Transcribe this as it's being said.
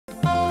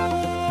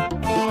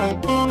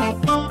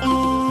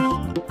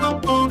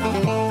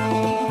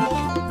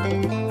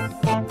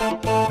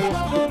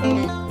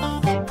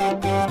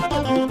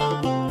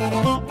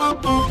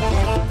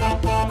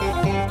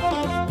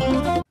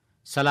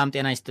ሰላም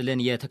ጤና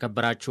ይስጥልን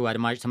የተከበራችሁ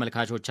አድማጭ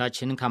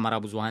ተመልካቾቻችን ከአማራ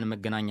ብዙሃን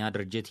መገናኛ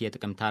ድርጅት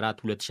የጥቅምት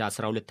 4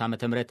 2012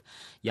 ዓ.ም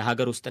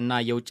የሀገር ውስጥና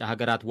የውጭ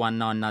ሀገራት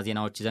ዋና ዋና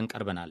ዜናዎች ይዘን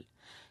ቀርበናል።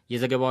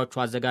 የዘገባዎቹ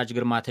አዘጋጅ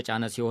ግርማ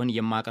ተጫነ ሲሆን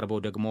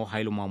የማቀርበው ደግሞ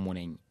ኃይሉ ማሞ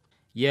ነኝ።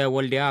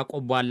 የወልዲያ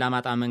ቆቦ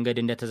አላማጣ መንገድ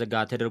እንደተዘጋ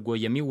ተደርጎ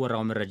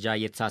የሚወራው መረጃ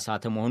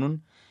የተሳሳተ መሆኑን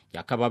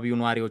የአካባቢው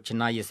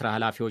ነዋሪዎችና የሥራ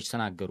ኃላፊዎች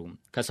ተናገሩ።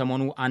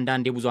 ከሰሞኑ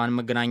አንዳንድ የብዙሃን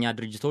መገናኛ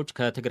ድርጅቶች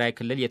ከትግራይ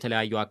ክልል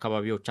የተለያዩ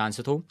አካባቢዎች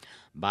አንስቶ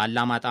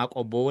በአላማጣ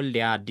ቆቦ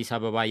ወልዲያ አዲስ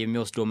አበባ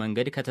የሚወስደው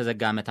መንገድ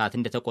ከተዘጋ ዓመታት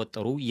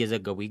እንደተቆጠሩ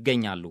እየዘገቡ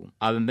ይገኛሉ።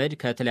 አብመድ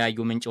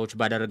ከተለያዩ ምንጮች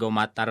ባደረገው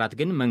ማጣራት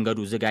ግን መንገዱ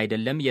ዝግ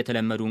አይደለም፣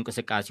 የተለመዱ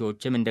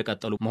እንቅስቃሴዎችም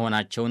እንደቀጠሉ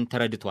መሆናቸውን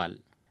ተረድቷል።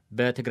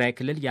 በትግራይ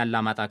ክልል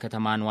የአላማጣ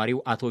ከተማ ነዋሪው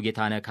አቶ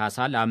ጌታነ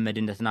ካሳ ለአመድ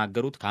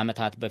እንደተናገሩት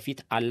ከዓመታት በፊት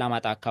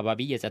አላማጣ አካባቢ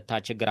የጸጥታ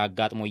ችግር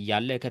አጋጥሞ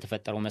እያለ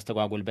ከተፈጠረው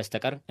መስተጓጎል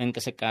በስተቀር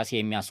እንቅስቃሴ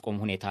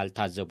የሚያስቆም ሁኔታ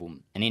አልታዘቡም።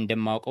 እኔ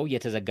እንደማውቀው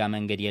የተዘጋ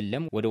መንገድ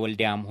የለም። ወደ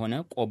ወልዲያም ሆነ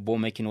ቆቦ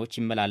መኪኖች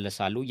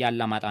ይመላለሳሉ።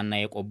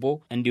 የአላማጣና የቆቦ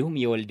እንዲሁም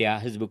የወልዲያ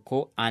ሕዝብ እኮ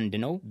አንድ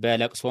ነው።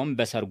 በለቅሶም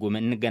በሰርጉም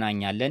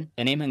እንገናኛለን።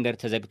 እኔ መንገድ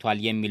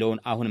ተዘግቷል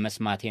የሚለውን አሁን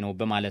መስማቴ ነው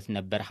በማለት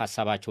ነበር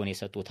ሐሳባቸውን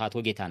የሰጡት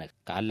አቶ ጌታነ።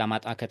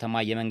 ከአላማጣ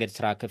ከተማ የመንገድ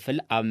ስራ ክፍል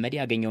አመድ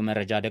ያገኘው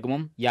መረጃ ደግሞ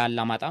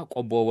የአላማጣ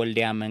ቆቦ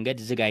ወልዲያ መንገድ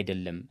ዝግ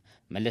አይደለም።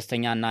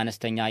 መለስተኛና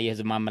አነስተኛ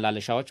የህዝብ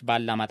ማመላለሻዎች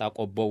በአላማጣ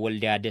ቆቦ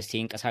ወልዲያ ደሴ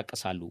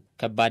ይንቀሳቀሳሉ።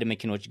 ከባድ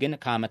መኪኖች ግን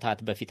ከዓመታት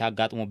በፊት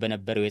አጋጥሞ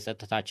በነበረው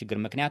የጸጥታ ችግር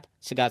ምክንያት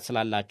ስጋት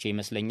ስላላቸው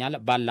ይመስለኛል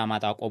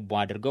በአላማጣ ቆቦ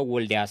አድርገው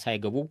ወልዲያ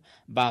ሳይገቡ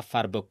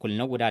በአፋር በኩል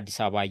ነው ወደ አዲስ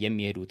አበባ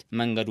የሚሄዱት።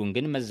 መንገዱን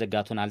ግን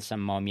መዘጋቱን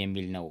አልሰማውም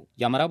የሚል ነው።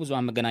 የአማራ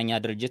ብዙሃን መገናኛ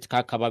ድርጅት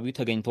ከአካባቢው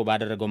ተገኝቶ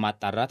ባደረገው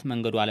ማጣራት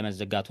መንገዱ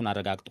አለመዘጋቱን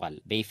አረጋግጧል።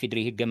 በኢፌዴሪ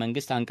ህገ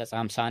መንግስት አንቀጽ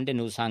 51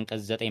 ንዑስ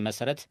አንቀጽ 9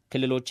 መሰረት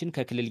ክልሎችን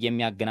ከክልል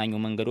የሚያገናኙ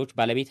መንገዶች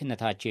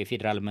ባለቤትነታቸው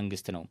የፌዴራል መንግስት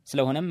ነው።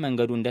 ስለሆነም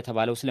መንገዱ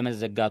እንደተባለው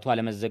ስለመዘጋቱ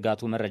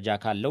አለመዘጋቱ መረጃ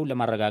ካለው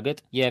ለማረጋገጥ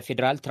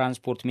የፌዴራል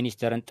ትራንስፖርት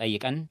ሚኒስቴርን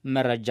ጠይቀን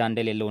መረጃ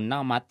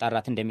እንደሌለውና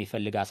ማጣራት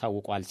እንደሚፈልግ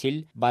አሳውቋል ሲል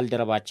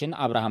ባልደረባችን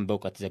አብርሃም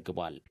በእውቀት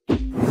ዘግቧል።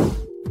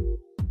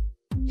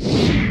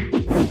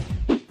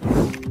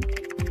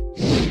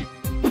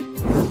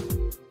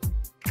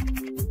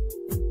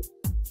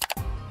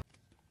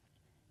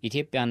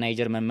 ኢትዮጵያና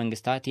የጀርመን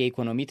መንግስታት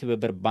የኢኮኖሚ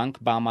ትብብር ባንክ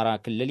በአማራ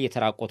ክልል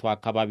የተራቆቱ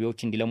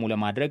አካባቢዎች እንዲለሙ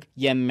ለማድረግ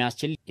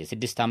የሚያስችል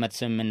የ6 ዓመት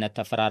ስምምነት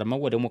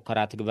ተፈራርመው ወደ ሙከራ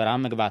ትግበራ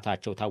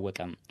መግባታቸው ታወቀ።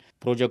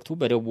 ፕሮጀክቱ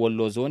በደቡብ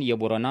ወሎ ዞን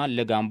የቦረና፣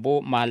 ለጋምቦ፣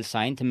 መሃል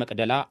ሳይንት፣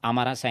 መቅደላ፣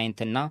 አማራ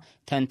ሳይንትና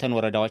ተንተን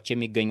ወረዳዎች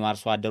የሚገኙ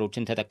አርሶ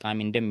አደሮችን ተጠቃሚ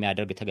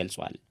እንደሚያደርግ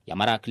ተገልጿል።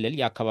 የአማራ ክልል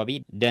የአካባቢ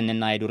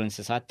ደንና የዱር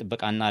እንስሳት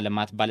ጥበቃና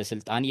ልማት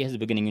ባለስልጣን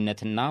የህዝብ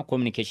ግንኙነትና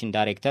ኮሚኒኬሽን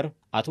ዳይሬክተር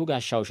አቶ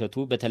ጋሻው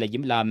እሸቱ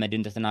በተለይም ለአመድ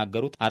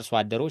እንደተናገሩት አርሶ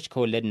አደሮች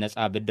ከወለድ ነጻ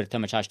ብድር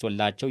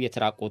ተመቻችቶላቸው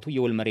የተራቆቱ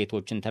የውል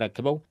መሬቶችን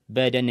ተረክበው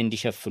በደን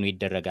እንዲሸፍኑ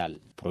ይደረጋል።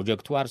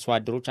 ፕሮጀክቱ አርሶ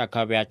አደሮች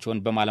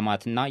አካባቢያቸውን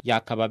በማልማትና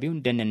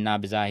የአካባቢውን ደንና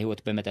ብዝሃ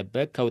ህይወት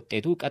በመጠበቅ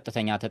ከውጤቱ ቀጥተኛ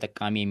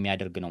ተጠቃሚ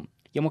የሚያደርግ ነው።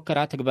 የሙከራ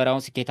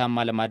ትግበራውን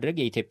ስኬታማ ለማድረግ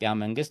የኢትዮጵያ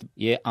መንግስት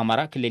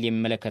የአማራ ክልል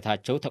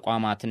የሚመለከታቸው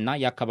ተቋማትና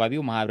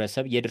የአካባቢው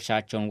ማህበረሰብ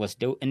የድርሻቸውን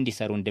ወስደው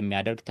እንዲሰሩ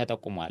እንደሚያደርግ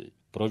ተጠቁሟል።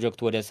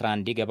 ፕሮጀክቱ ወደ ስራ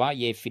እንዲገባ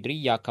የኢፌዴሪ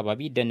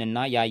የአካባቢ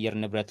ደንና የአየር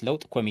ንብረት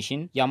ለውጥ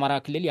ኮሚሽን፣ የአማራ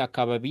ክልል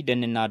የአካባቢ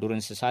ደንና ዱር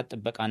እንስሳት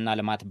ጥበቃና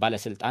ልማት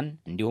ባለስልጣን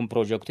እንዲሁም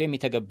ፕሮጀክቱ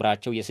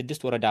የሚተገብራቸው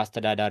የ6 ወረዳ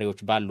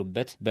አስተዳዳሪዎች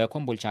ባሉበት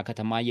በኮምቦልቻ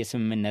ከተማ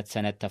የስምምነት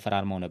ሰነድ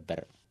ተፈራርመው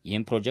ነበር።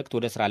 ይህም ፕሮጀክት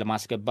ወደ ስራ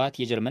ለማስገባት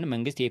የጀርመን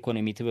መንግስት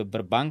የኢኮኖሚ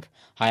ትብብር ባንክ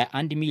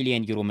 21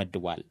 ሚሊዮን ዩሮ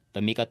መድቧል።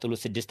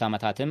 በሚቀጥሉት 6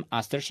 ዓመታትም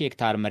 10,000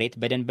 ሄክታር መሬት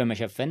በደን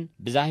በመሸፈን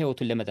ብዝሃ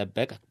ህይወቱን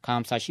ለመጠበቅ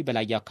ከ50,000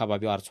 በላይ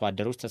የአካባቢው አርሶ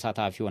አደሮች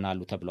ተሳታፊ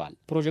ይሆናሉ ተብሏል።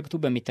 ፕሮጀክቱ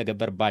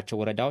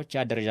በሚተገበርባቸው ወረዳዎች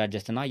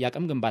የአደረጃጀትና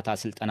የአቅም ግንባታ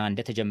ስልጠና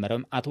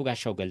እንደተጀመረም አቶ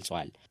ጋሻው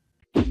ገልጸዋል።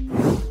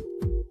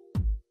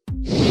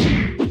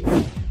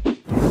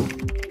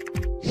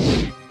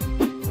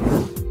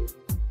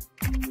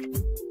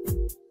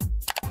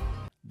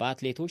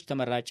 በአትሌቶች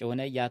ተመራጭ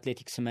የሆነ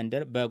የአትሌቲክስ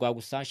መንደር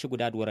በጓጉሳ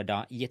ሽጉዳድ ወረዳ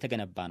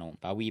እየተገነባ ነው።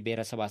 በአዊ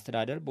ብሔረሰብ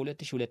አስተዳደር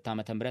በ2002 ዓ.ም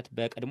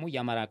በቀድሞ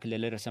የአማራ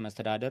ክልል ርዕሰ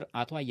መስተዳደር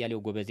አቶ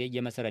አያሌው ጎበዜ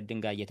የመሰረት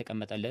ድንጋይ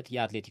የተቀመጠለት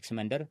የአትሌቲክስ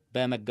መንደር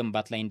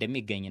በመገንባት ላይ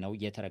እንደሚገኝ ነው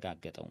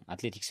የተረጋገጠው።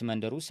 አትሌቲክስ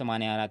መንደሩ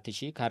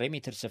 84,000 ካሬ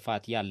ሜትር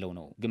ስፋት ያለው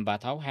ነው።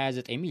 ግንባታው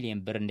 29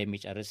 ሚሊዮን ብር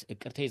እንደሚጨርስ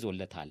እቅድ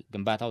ተይዞለታል።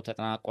 ግንባታው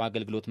ተጠናቆ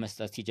አገልግሎት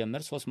መስጠት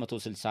ሲጀምር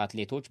 360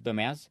 አትሌቶች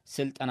በመያዝ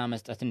ስልጠና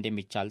መስጠት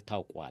እንደሚቻል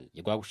ታውቋል።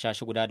 የጓጉሳ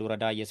ሽጉዳድ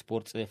ወረዳ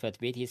የስፖርት ጽሕፈት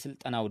ቤት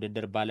የስልጠና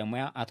ውድድር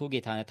ባለሙያ አቶ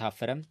ጌታነ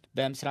ታፈረ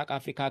በምስራቅ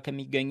አፍሪካ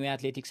ከሚገኙ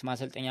የአትሌቲክስ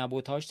ማሰልጠኛ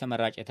ቦታዎች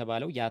ተመራጭ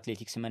የተባለው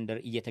የአትሌቲክስ መንደር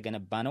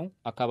እየተገነባ ነው።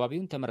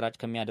 አካባቢውን ተመራጭ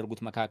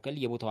ከሚያደርጉት መካከል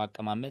የቦታው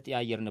አቀማመጥ፣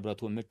 የአየር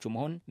ንብረቱ ምቹ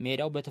መሆን፣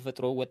 ሜዳው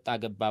በተፈጥሮ ወጣ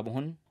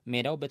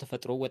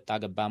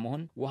ገባ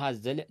መሆን፣ ውሃ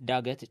አዘል፣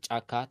 ዳገት፣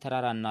 ጫካ፣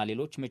 ተራራና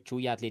ሌሎች ምቹ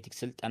የአትሌቲክስ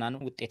ስልጠናን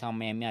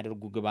ውጤታማ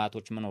የሚያደርጉ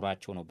ግብዓቶች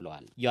መኖራቸው ነው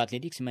ብለዋል።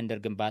 የአትሌቲክስ መንደር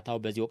ግንባታው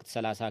በዚህ ወቅት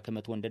 30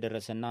 ከመቶ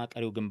እንደደረሰና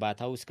ቀሪው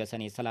ግንባታው እስከ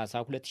ሰኔ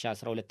 30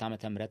 2012 ዓ.ም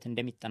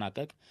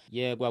እንደሚጠናቀቅ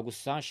የጓጉሳ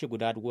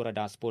ሽጉዳድ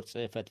ወረዳ ስፖርት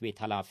ጽሕፈት ቤት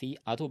ኃላፊ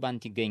አቶ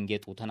ባንቲገኝ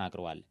ጌጡ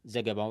ተናግረዋል።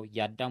 ዘገባው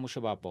ያዳሙ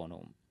ሽባባው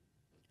ነው።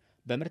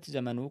 በምርት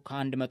ዘመኑ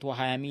ከ120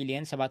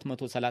 ሚሊዮን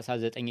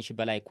 739 ሺህ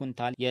በላይ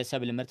ኩንታል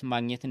የሰብል ምርት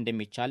ማግኘት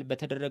እንደሚቻል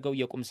በተደረገው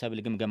የቁም ሰብል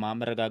ግምገማ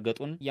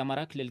መረጋገጡን የአማራ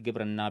ክልል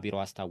ግብርና ቢሮ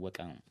አስታወቀ።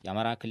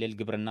 የአማራ ክልል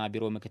ግብርና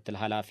ቢሮ ምክትል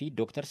ኃላፊ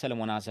ዶክተር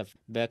ሠላምና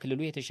በክልሉ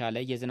የተሻለ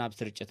የዝናብ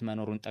ስርጭት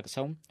መኖሩን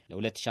ጠቅሰው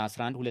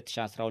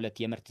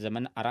ለ2011-2012 የምርት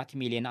ዘመን 4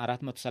 ሚሊዮን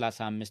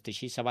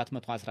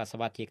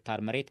 435717 ሄክታር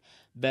መሬት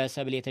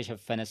በሰብል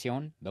የተሸፈነ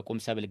ሲሆን በቁም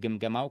ሰብል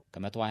ግምገማው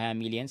ከ120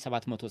 ሚሊዮን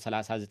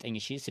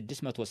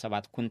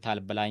 739607 ኩንታል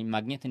በላይ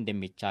ማግኘት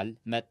እንደሚቻል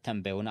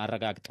መተንበዩን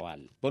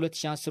አረጋግጠዋል።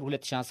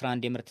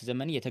 በ2010-2011 የምርት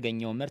ዘመን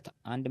የተገኘው ምርት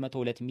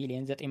 102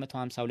 ሚሊዮን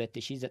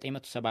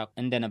 952970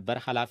 እንደነበር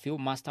ኃላፊው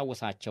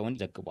ማስታወሳቸውን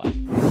ዘግቧል።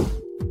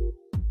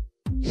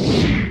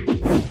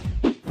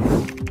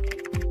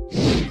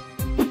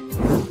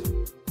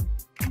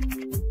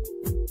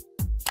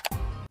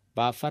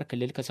 በአፋር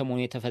ክልል ከሰሞኑ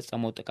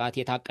የተፈጸመው ጥቃት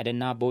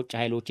የታቀደና በውጭ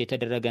ኃይሎች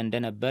የተደረገ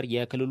እንደነበር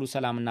የክልሉ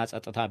ሠላምና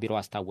ጸጥታ ቢሮ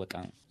አስታወቀ።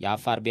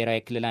 የአፋር ብሔራዊ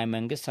ክልላዊ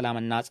መንግስት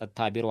ሠላምና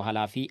ጸጥታ ቢሮ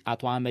ኃላፊ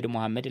አቶ አህመድ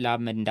መሐመድ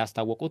ለአህመድ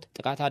እንዳስታወቁት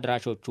ጥቃት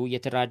አድራሾቹ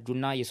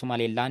የተደራጁና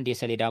የሶማሌላንድ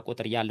የሰሌዳ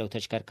ቁጥር ያለው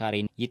ተሽከርካሪ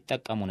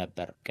ይጠቀሙ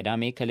ነበር።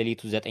 ቅዳሜ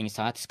ከሌሊቱ 9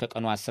 ሰዓት እስከ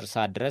ቀኑ 10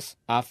 ሰዓት ድረስ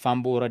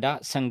አፋምቦ ወረዳ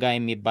ሰንጋ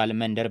የሚባል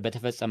መንደር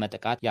በተፈጸመ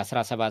ጥቃት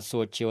የ17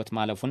 ሰዎች ሕይወት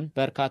ማለፉን፣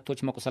 በርካቶች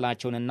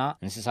መቁሰላቸውንና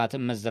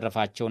እንስሳትም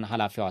መዘረፋቸውን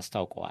ኃላፊው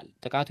አስታውቀዋል።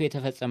 ጥቃቱ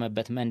የተፈጸመ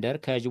በት መንደር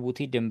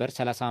ከጅቡቲ ድንበር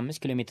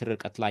 35 ኪሎ ሜትር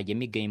ርቀት ላይ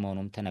የሚገኝ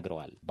መሆኑም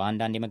ተነግረዋል።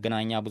 በአንዳንድ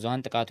የመገናኛ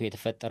ብዙሃን ጥቃቱ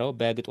የተፈጠረው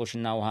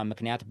በግጦሽና ውሃ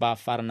ምክንያት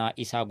በአፋርና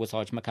ኢሳ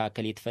ጎሳዎች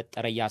መካከል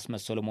የተፈጠረ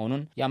ያስመሰሉ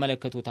መሆኑን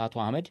ያመለከቱት አቶ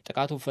አህመድ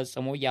ጥቃቱ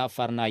ፈጽሞ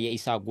የአፋርና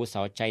የኢሳ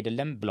ጎሳዎች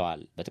አይደለም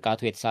ብለዋል። በጥቃቱ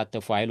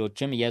የተሳተፉ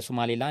ኃይሎችም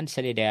የሶማሌላንድ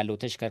ሰሌዳ ያለው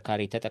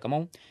ተሽከርካሪ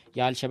ተጠቅመው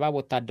የአልሸባብ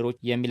ወታደሮች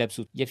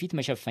የሚለብሱት የፊት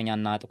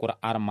መሸፈኛና ጥቁር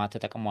አርማ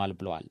ተጠቅመዋል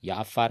ብለዋል።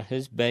 የአፋር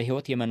ሕዝብ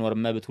በሕይወት የመኖር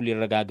መብቱ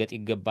ሊረጋገጥ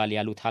ይገባል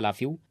ያሉት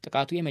ኃላፊው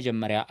ጥቃቱ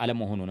የመጀመሪያ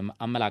አለመሆኑን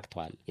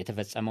አመላክተዋል።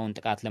 የተፈጸመውን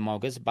ጥቃት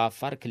ለማውገዝ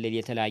በአፋር ክልል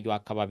የተለያዩ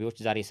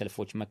አካባቢዎች ዛሬ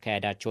ሰልፎች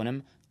መካሄዳቸውንም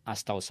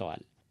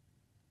አስታውሰዋል።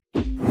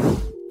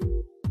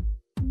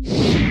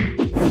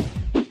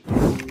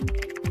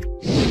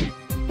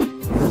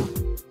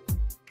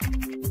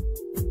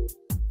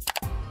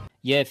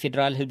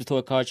 የፌዴራል ሕዝብ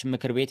ተወካዮች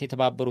ምክር ቤት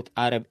የተባበሩት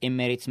አረብ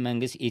ኤሚሬትስ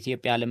መንግስት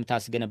ኢትዮጵያ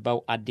ለምታስገነባው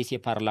አዲስ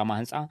የፓርላማ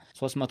ህንፃ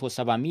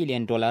 $370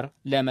 ሚሊዮን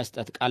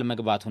ለመስጠት ቃል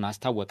መግባቱን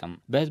አስታወቀም።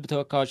 በሕዝብ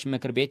ተወካዮች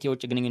ምክር ቤት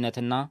የውጭ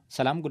ግንኙነትና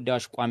ሰላም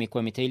ጉዳዮች ቋሚ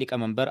ኮሚቴ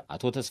ሊቀመንበር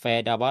አቶ ተስፋዬ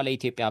ዳባ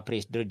ለኢትዮጵያ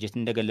ፕሬስ ድርጅት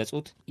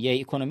እንደገለጹት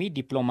የኢኮኖሚ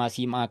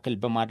ዲፕሎማሲ ማዕከል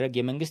በማድረግ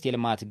የመንግስት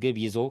የልማት ግብ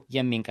ይዞ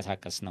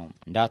የሚንቀሳቀስ ነው።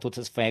 እንደ አቶ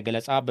ተስፋዬ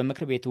ገለጻ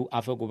በምክር ቤቱ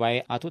አፈ ጉባኤ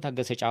አቶ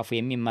ታገሰ ጫፎ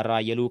የሚመራ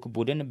የልዑክ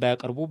ቡድን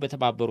በቅርቡ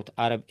በተባበሩት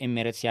አረብ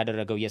ኤሚሬትስ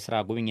ያደረገው የስራ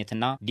ጉብኝት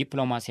እና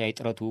ዲፕሎማሲያዊ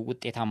ጥረቱ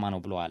ውጤታማ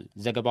ነው ብለዋል።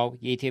 ዘገባው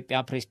የኢትዮጵያ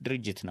ፕሬስ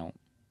ድርጅት ነው።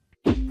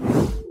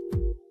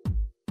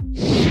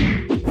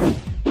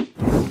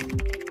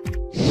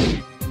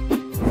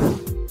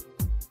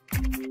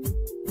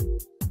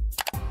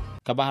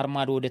 ከባህር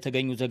ማዶ ወደ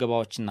ተገኙ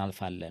ዘገባዎች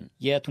እናልፋለን።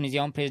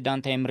 የቱኒዚያውን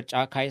ፕሬዝዳንታዊ ምርጫ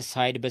ካይስ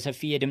ሳይድ በሰፊ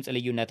የድምጽ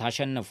ልዩነት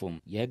አሸነፉም።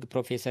 የህግ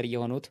ፕሮፌሰር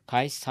የሆኑት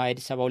ካይስ ሳይድ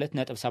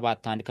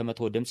 72.71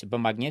 ከመቶ ድምጽ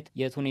በማግኘት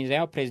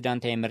የቱኒዚያው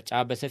ፕሬዝዳንታዊ ምርጫ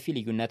በሰፊ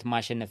ልዩነት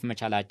ማሸነፍ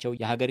መቻላቸው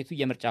የሀገሪቱ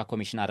የምርጫ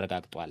ኮሚሽን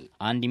አረጋግጧል።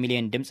 1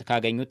 ሚሊዮን ድምጽ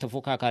ካገኙት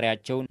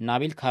ተፎካካሪያቸው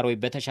ናቢል ካሮይ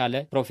በተሻለ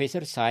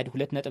ፕሮፌሰር ሳይድ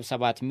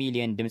 2.7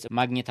 ሚሊዮን ድምጽ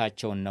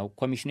ማግኘታቸውን ነው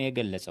ኮሚሽኑ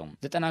የገለጸው።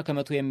 90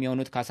 ከመቶ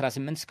የሚሆኑት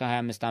ከ18 እስከ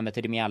 25 ዓመት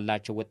ዕድሜ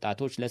ያላቸው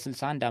ወጣቶች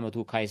ለ61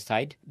 ዓመቱ ካይስ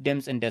ሳይድ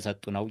ድምጽ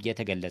እንደሰጡ ነው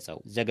የተገለጸው።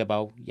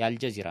 ዘገባው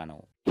የአልጀዚራ ነው።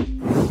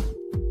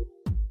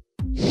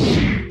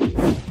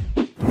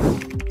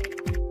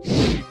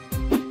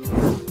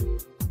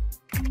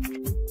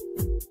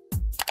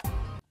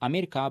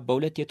 አሜሪካ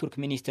በሁለት የቱርክ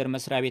ሚኒስቴር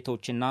መስሪያ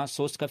ቤቶችና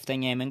 3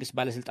 ከፍተኛ የመንግስት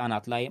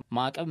ባለስልጣናት ላይ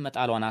ማዕቀብ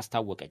መጣሏን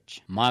አስታወቀች።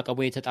 ማዕቀቡ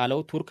የተጣለው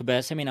ቱርክ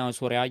በሰሜናዊ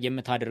ሶሪያ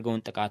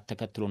የምታደርገውን ጥቃት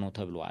ተከትሎ ነው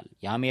ተብሏል።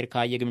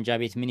 የአሜሪካ የግምጃ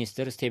ቤት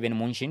ሚኒስትር ስቴቨን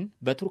ሙንሺን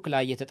በቱርክ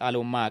ላይ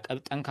የተጣለው ማዕቀብ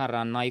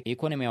ጠንካራና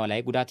ኢኮኖሚያዊ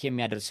ላይ ጉዳት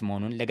የሚያደርስ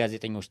መሆኑን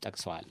ለጋዜጠኞች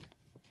ጠቅሰዋል።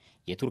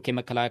 የቱርክ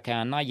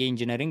የመከላከያና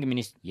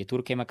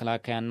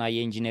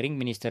የኢንጂነሪንግ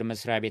ሚኒስቴር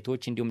መስሪያ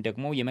ቤቶች እንዲሁም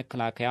ደግሞ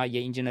የመከላከያ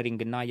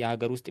የኢንጂነሪንግና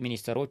የሀገር ውስጥ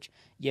ሚኒስትሮች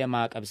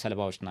የማዕቀብ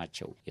ሰለባዎች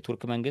ናቸው።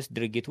 የቱርክ መንግስት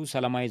ድርጊቱ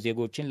ሰላማዊ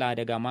ዜጎችን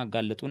ለአደጋ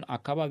ማጋለጡን፣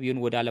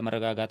 አካባቢውን ወደ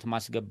አለመረጋጋት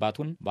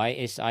ማስገባቱን፣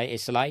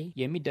 በአይኤስአይኤስ ላይ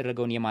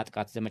የሚደረገውን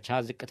የማጥቃት ዘመቻ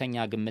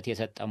ዝቅተኛ ግምት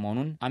የሰጠ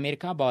መሆኑን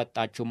አሜሪካ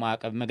ባወጣችው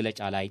ማዕቀብ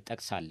መግለጫ ላይ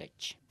ጠቅሳለች።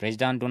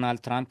 ፕሬዚዳንት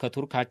ዶናልድ ትራምፕ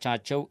ከቱርክ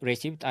አቻቸው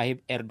ሬሲፕ ጣይብ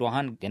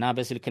ኤርዶሃን ገና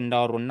በስልክ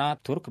እንዳወሩና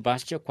ቱርክ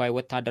በአስቸኳይ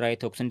ወታደራዊ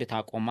ተኩስ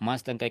እንድታቆም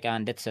ማስጠንቀቂያ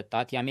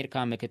እንደተሰጣት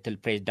የአሜሪካ ምክትል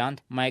ፕሬዝዳንት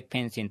ማይክ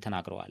ፔንሲን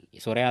ተናግረዋል።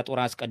 የሶሪያ ጦር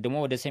አስቀድሞ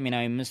ወደ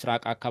ሰሜናዊ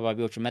ምስራቅ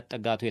አካባቢዎች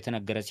መጠጋቱ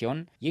የተነገረ ሲሆን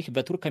ይህ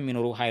በቱርክ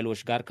ከሚኖሩ ኃይሎች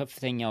ጋር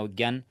ከፍተኛ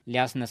ውጊያን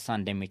ሊያስነሳ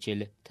እንደሚችል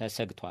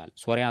ተሰግቷል።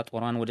 ሶሪያ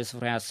ጦሯን ወደ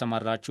ስፍራ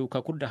ያሰማራችው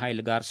ከኩርድ ኃይል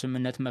ጋር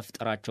ስምምነት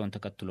መፍጠራቸውን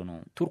ተከትሎ ነው።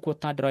 ቱርክ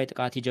ወታደራዊ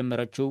ጥቃት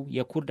የጀመረችው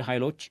የኩርድ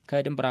ኃይሎች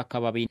ከድንበር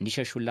አካባቢ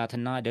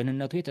እንዲሸሹላትና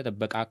ደህንነቱ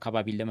የተጠበቀ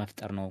አካባቢን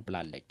ለመፍጠር ነው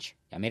ብላለች።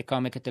 የአሜሪካው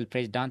ምክትል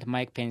ፕሬዝዳንት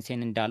ማይክ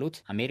ፔንሲን እንዳሉት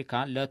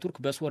አሜሪካ ለቱርክ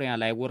በሶሪያ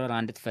ላይ ወረራ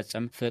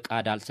እንድትፈጽም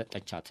ፍቃድ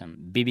አልሰጠቻትም።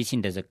 ቢቢሲ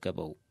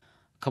እንደዘገበው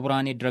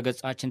ክቡራን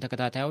የድረገጻችን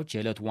ተከታታዮች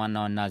የዕለቱ ዋና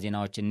ዋና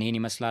ዜናዎች እነኚህን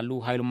ይመስላሉ።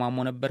 ኃይሉ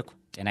ማሞ ነበርኩ።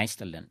 ጤና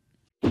ይስጥልን።